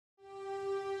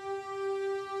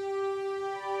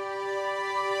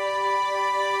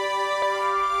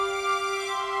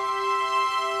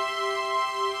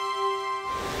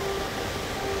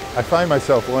I find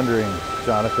myself wondering,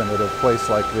 Jonathan, at a place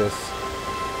like this,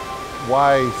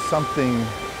 why something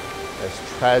as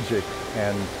tragic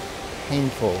and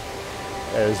painful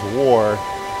as war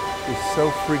is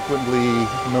so frequently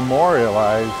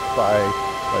memorialized by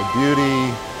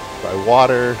beauty, by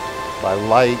water, by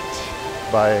light,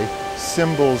 by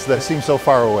symbols that seem so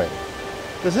far away.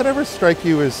 Does it ever strike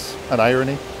you as an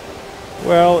irony?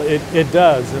 Well, it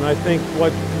does, and I think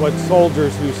what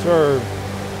soldiers who serve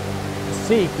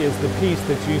seek is the peace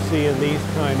that you see in these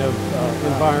kind of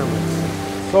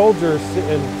environments. Soldiers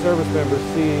and service members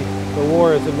see the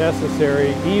war as a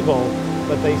necessary evil,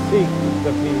 but they seek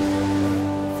the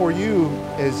peace. For you,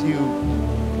 as you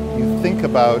think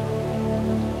about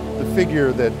the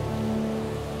figure that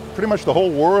pretty much the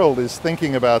whole world is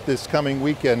thinking about this coming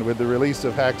weekend with the release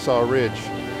of Hacksaw Ridge,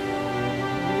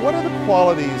 what are the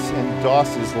qualities in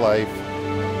Doss's life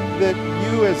that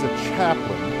you as a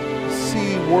chaplain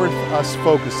see worth us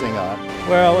focusing on?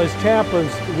 Well, as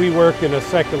chaplains, we work in a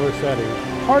secular setting.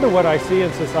 Part of what I see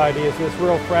in society is this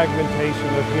real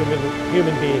fragmentation of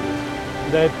human beings.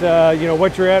 That,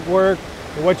 what you're at work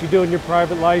and what you do in your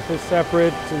private life is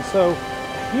separate. And so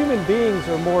human beings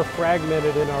are more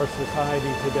fragmented in our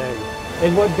society today.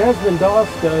 And what Desmond Doss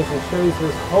does is shows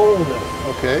this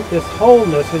wholeness. Okay. This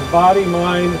wholeness, his body,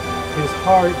 mind, his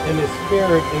heart, and his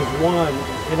spirit is one.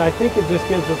 And I think it just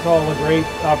gives us all a great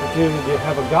opportunity to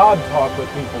have a God talk with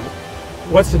people.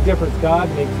 What's the difference God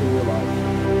makes in your life?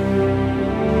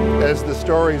 As the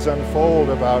stories unfold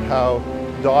about how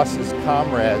Doss's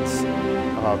comrades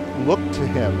looked to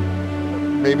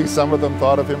him, maybe some of them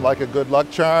thought of him like a good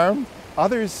luck charm.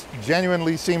 Others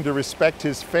genuinely seemed to respect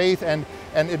his faith and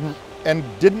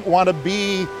didn't want to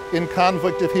be in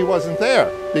conflict if he wasn't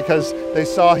there, because they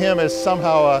saw him as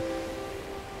somehow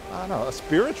a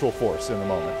spiritual force in the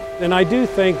moment. And I do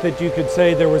think that you could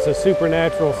say there was a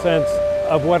supernatural sense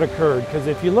of what occurred, because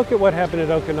if you look at what happened at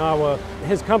Okinawa,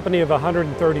 his company of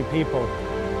 130 people,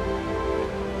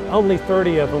 only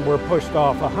 30 of them were pushed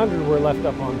off, 100 were left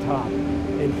up on top.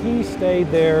 And he stayed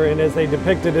there, and as they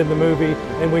depicted in the movie,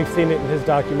 and we've seen it in his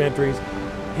documentaries,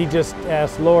 he just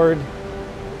asked, Lord,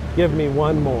 give me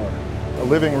one more. A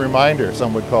living reminder,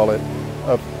 some would call it,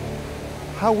 of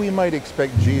how we might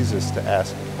expect Jesus to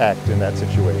act in that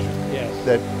situation. Yes.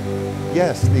 That,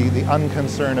 yes, the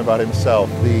unconcern about himself,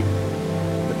 the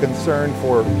concern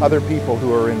for other people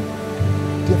who are in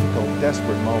difficult,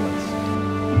 desperate moments.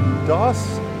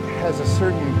 Doss has a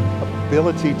certain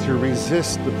ability to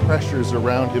resist the pressures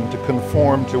around him to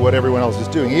conform to what everyone else is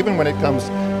doing, even when it comes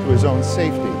to his own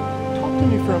safety. Talk to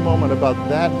me for a moment about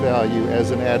that value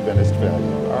as an Adventist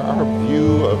value. Our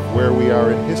view of where we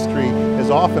are in history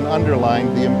has often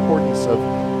underlined the importance of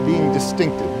being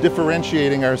distinctive,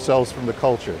 differentiating ourselves from the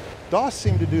culture. Doss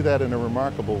seemed to do that in a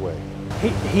remarkable way.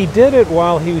 He did it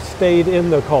while he stayed in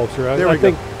the culture. I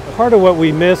think part of what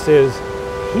we miss is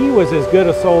he was as good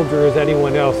a soldier as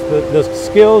anyone else. The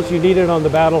skills you needed on the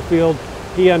battlefield,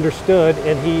 he understood,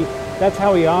 and that's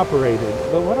how he operated.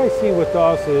 But what I see with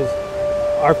Doss is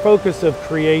our focus of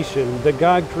creation, that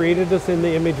God created us in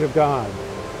the image of God.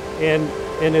 And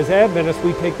as Adventists,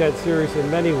 we take that serious in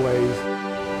many ways.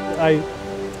 I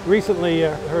recently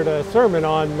heard a sermon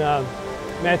on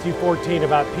Matthew 14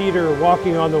 about Peter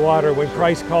walking on the water when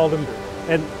Christ called him,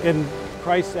 and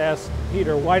Christ asked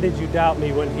Peter, why did you doubt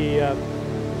me, when he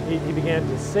began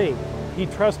to sink. He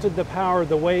trusted the power of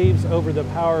the waves over the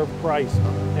power of Christ,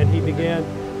 and he began.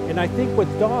 And I think with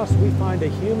Doss, we find a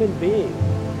human being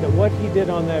that what he did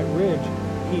on that ridge,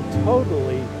 he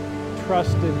totally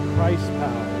trusted Christ's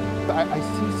power. I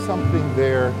see something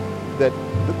there that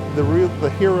the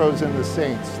heroes and the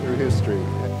saints through history,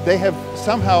 they have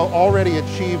somehow already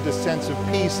achieved a sense of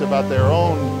peace about their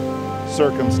own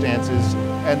circumstances,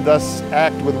 and thus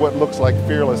act with what looks like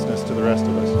fearlessness to the rest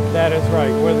of us. That is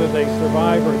right. Whether they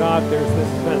survive or not, there's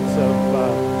this sense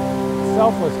of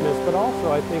selflessness, but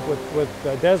also I think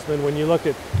with Desmond, when you look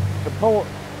at to pull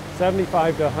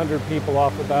 75 to 100 people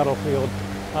off the battlefield,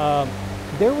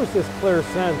 there was this clear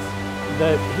sense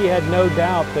that he had no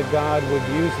doubt that God would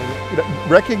use him.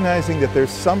 Recognizing that there's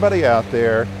somebody out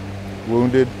there,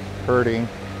 wounded, hurting,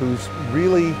 who's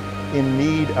really in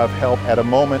need of help at a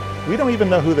moment we don't even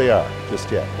know who they are just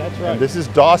yet. That's right. And this is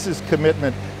Doss's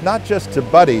commitment, not just to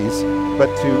buddies, but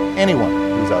to anyone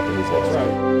who's out there who's lost.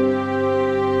 That's right.